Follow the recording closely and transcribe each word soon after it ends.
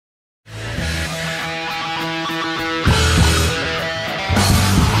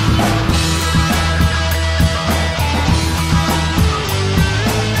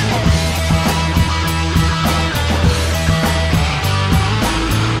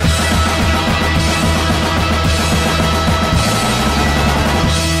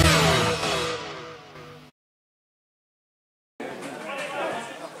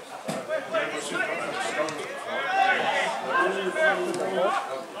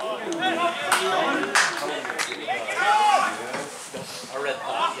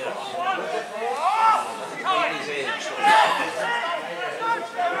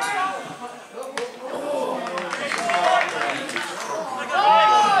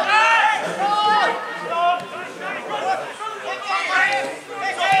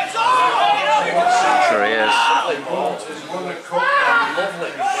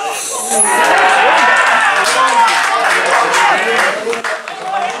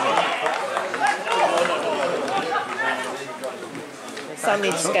time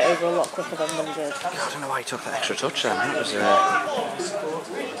needs to get over a lot quicker than when he did. I don't know why he took that extra touch then. It was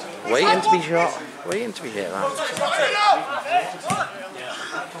waiting to be shot. Waiting to be hit, that.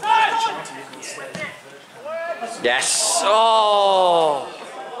 Yes! Oh!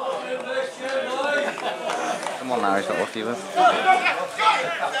 Come on now, he's got lucky with.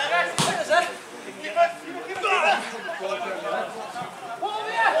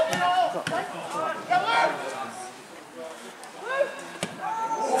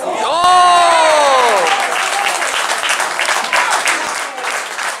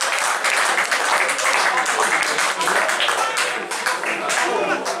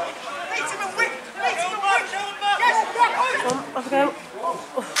 Off we go.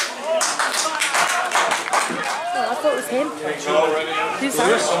 Oh, I thought it was him. Who's that?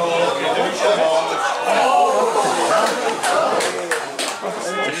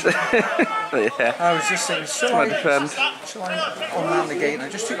 Yeah. I was just thinking, shall I unman the gate? And I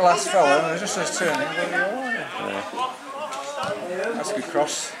just took the last fella and I just was turning. That's a good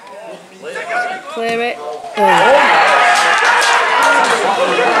cross. Clear it. Number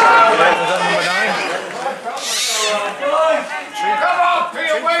 9. Come on,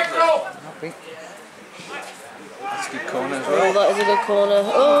 Peter, wake up! That's a good corner as Oh, well. that is a good corner.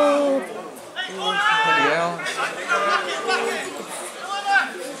 Oh! Bloody hell.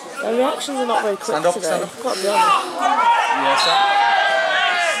 Their reactions are not very quick Stand up, today. stand up. I've got to be honest. Yes, sir.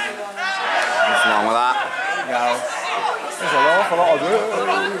 What's wrong with that? Yeah. There's an awful lot of it.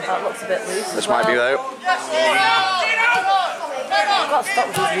 That looks a bit loose. This might be though. I've got to stop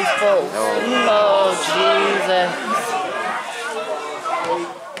with these full. Oh, Jesus.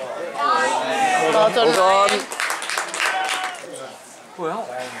 Well done. Hold on. Well.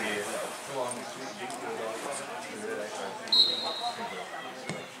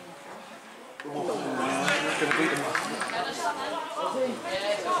 Gonna beat them.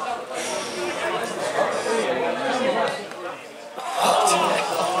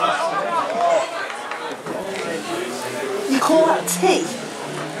 You call that tea?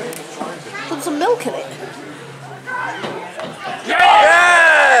 Put some milk in it.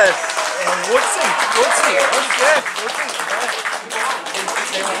 Yes! Woodson,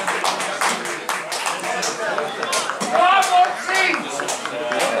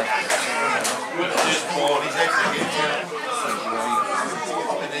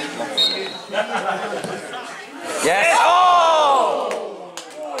 Yes! Oh!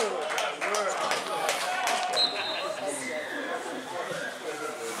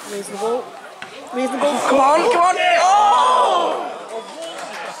 Reasonable. Reasonable. Come on, come on! Oh!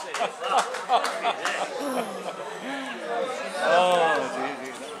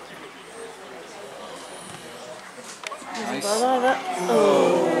 Nice. Oh.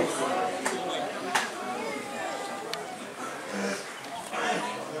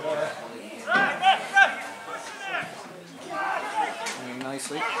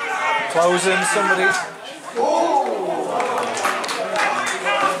 Nicely. Closing somebody.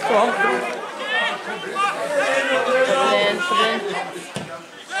 Come on. Put it in.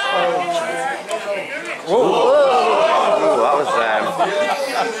 Whoa. Ooh, that was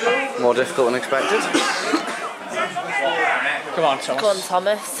more difficult than expected. Come on, Thomas. Go on,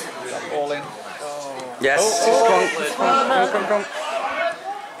 Thomas. All in. Yes. Come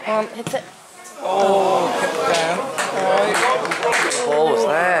on. Hit it. Oh, kept it down. Alright. The ball was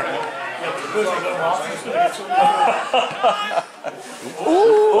there.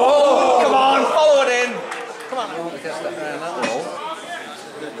 Ooh. Oh, come on, follow it in. Come on. Oh, we can step around that wall.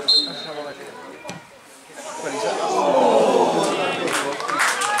 Let's have a look. Ready, set.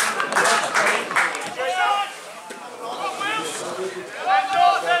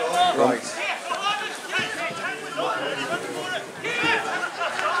 Right.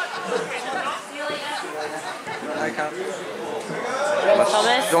 I can't.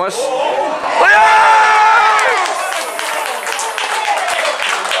 Thomas. Thomas.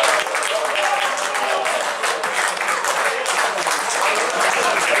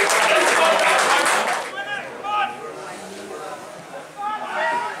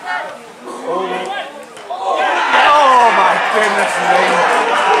 Oh my goodness me.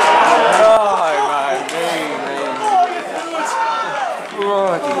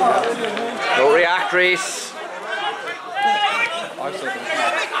 Don't react, Reese.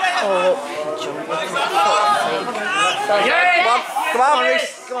 Come on,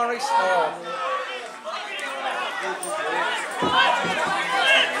 Reese. Come on, Reese. Oh.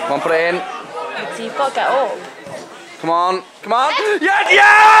 Come on, put it in. So you've got to get up. Come on. Come on. Yes!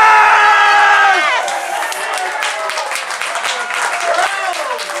 Yes!